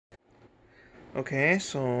Okay,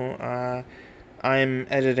 so I'm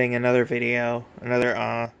editing another video,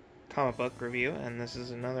 another comic book review, and this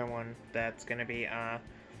is another one that's gonna be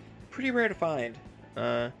pretty rare to find.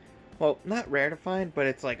 Well, not rare to find, but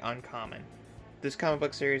it's like uncommon. This comic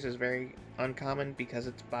book series is very uncommon because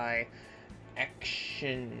it's by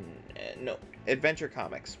Action, no, Adventure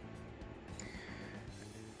Comics,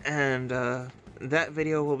 and that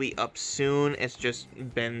video will be up soon. It's just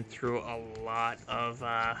been through a lot of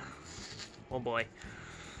oh boy.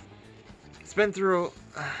 It's been through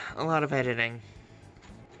a lot of editing.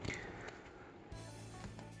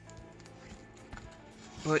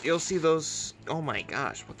 But you'll see those... Oh my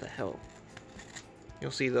gosh, what the hell?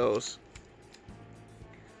 You'll see those.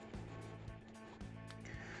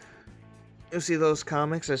 You'll see those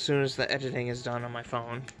comics as soon as the editing is done on my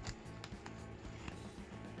phone.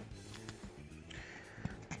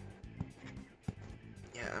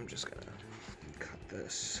 Yeah, I'm just gonna cut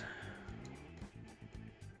this.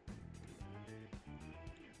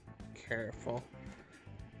 Careful.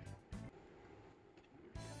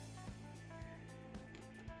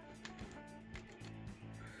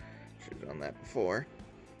 Should have done that before.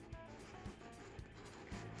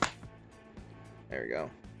 There we go.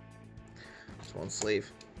 Just one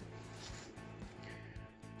sleeve.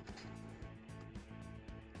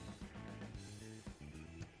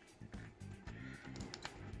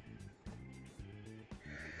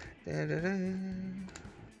 Da-da-da.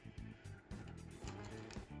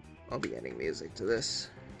 I'll be adding music to this.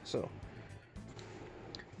 So,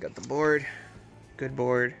 got the board, good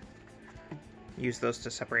board. Use those to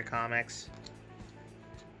separate comics.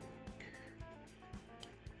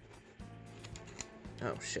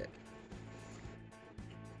 Oh shit.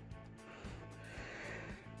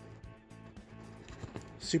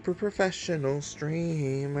 Super professional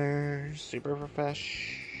streamers. Super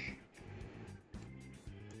profesh.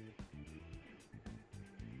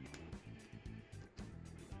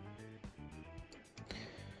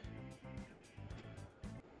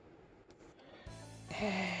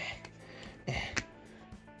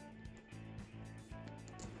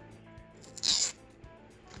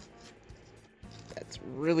 That's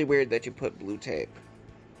really weird that you put blue tape.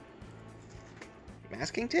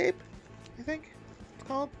 Masking tape, I think it's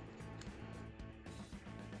called.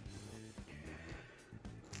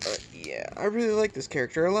 Yeah, I really like this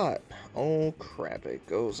character a lot. Oh crap, it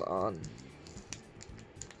goes on.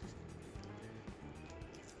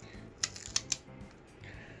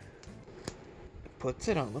 Puts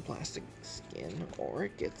it on the plastic skin, or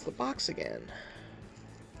it gets the box again.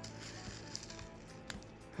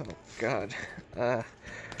 Oh god.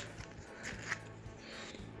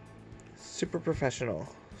 Super professional.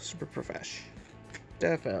 Super profesh.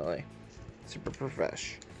 Definitely. Super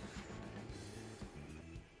profesh.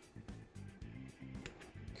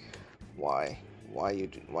 Why? Why you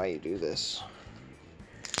do this?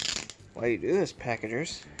 Why you do this,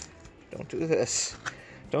 packagers? Don't do this.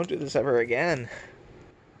 Don't do this ever again.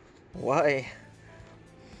 Why?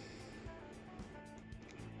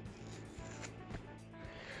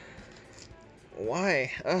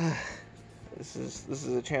 Why? This is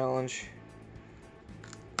a challenge.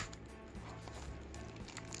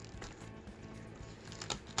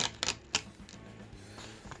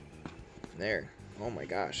 There. Oh my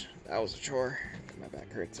gosh, that was a chore. My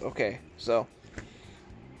back hurts. Okay, so.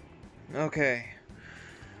 Okay.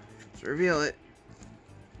 Let's reveal it.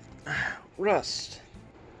 Rust.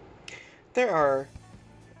 There are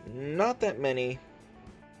not that many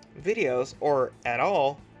videos, or at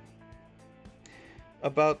all,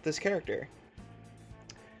 about this character.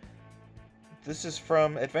 This is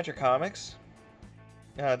from Adventure Comics.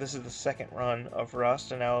 This is the second run of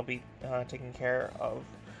Rust, and I'll be taking care of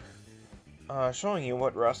showing you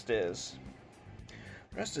what Rust is.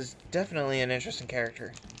 Rust is definitely an interesting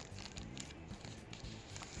character.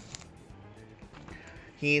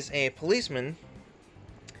 He's a policeman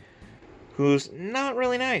who's not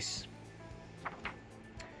really nice.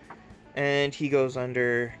 And he goes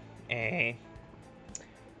under a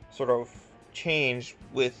sort of change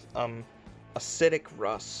with acidic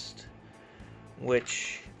rust,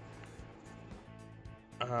 which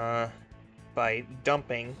by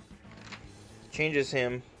dumping changes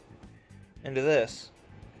him into this.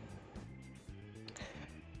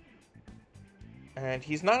 And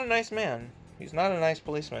he's not a nice man. He's not a nice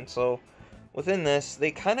policeman. So within this,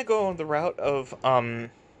 they kind of go the route of I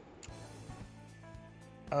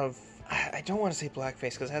don't want to say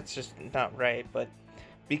blackface because that's just not right, but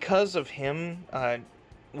because of him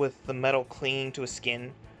with the metal clinging to his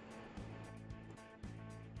skin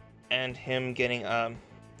and him getting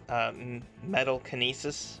metal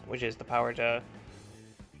kinesis, which is the power to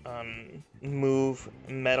move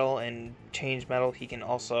metal and change metal. He can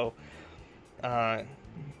also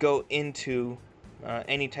go into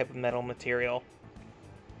any type of metal material.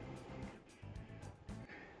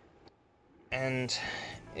 And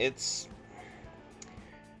it's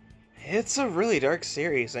a really dark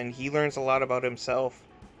series, and he learns a lot about himself.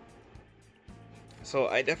 So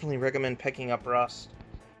I definitely recommend picking up Rust.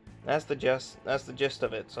 That's the gist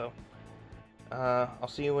of it. So I'll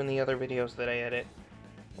see you in the other videos that I edit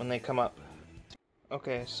when they come up.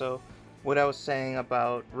 Okay, so what I was saying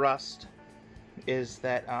about Rust is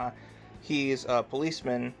that he's a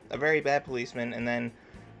policeman, a very bad policeman, and then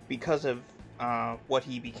because of what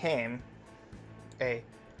he became, a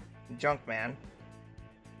junk man,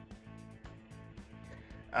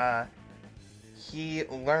 he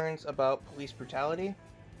learns about police brutality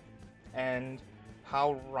and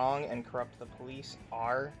how wrong and corrupt the police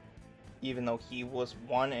are, even though he was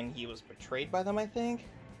one and he was betrayed by them, I think.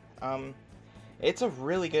 It's a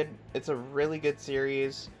really good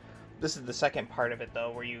series. This is the second part of it,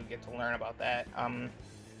 though, where you get to learn about that.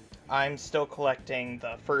 I'm still collecting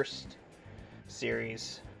the first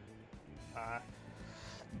series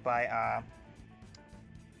by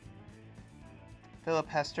Philip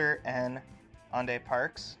Hester and Andre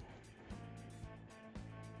Parks.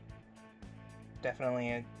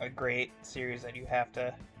 Definitely a great series that you have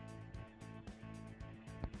to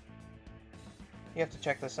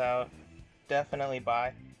check this out. Definitely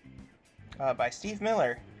buy. By Steve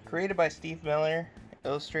Miller, created by Steve Miller,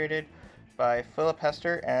 illustrated by Philip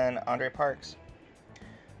Hester and Andre Parks.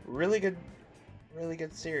 Really good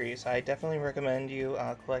series. I definitely recommend you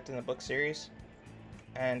collecting the book series.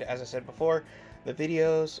 And as I said before, the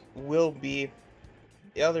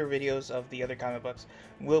other videos of the other comic books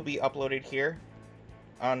will be uploaded here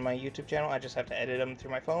on my YouTube channel. I just have to edit them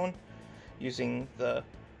through my phone using the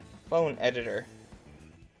phone editor.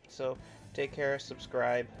 So take care,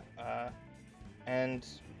 subscribe, and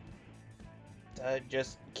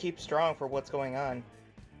just keep strong for what's going on,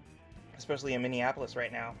 especially in Minneapolis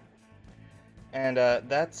right now. And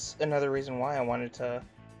that's another reason why I wanted to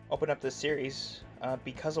open up this series,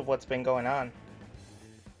 because of what's been going on.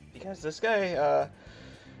 Because this guy,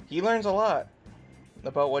 he learns a lot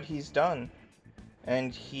about what he's done,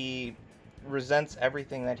 and he resents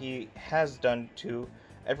everything that he has done to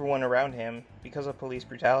everyone around him because of police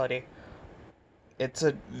brutality. It's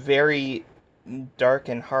a very dark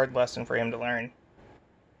and hard lesson for him to learn.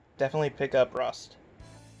 Definitely pick up Rust.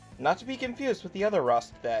 Not to be confused with the other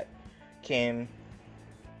Rust that came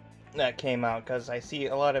out, because I see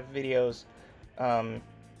a lot of videos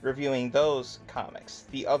reviewing those comics,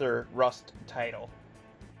 the other Rust title.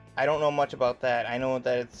 I don't know much about that. I know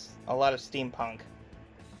that it's a lot of steampunk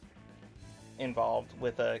involved,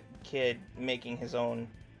 with a kid making his own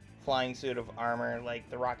flying suit of armor like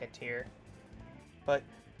the Rocketeer. But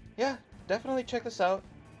yeah, definitely check this out.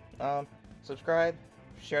 Subscribe,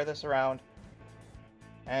 share this around,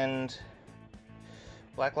 and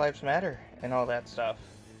Black Lives Matter and all that stuff.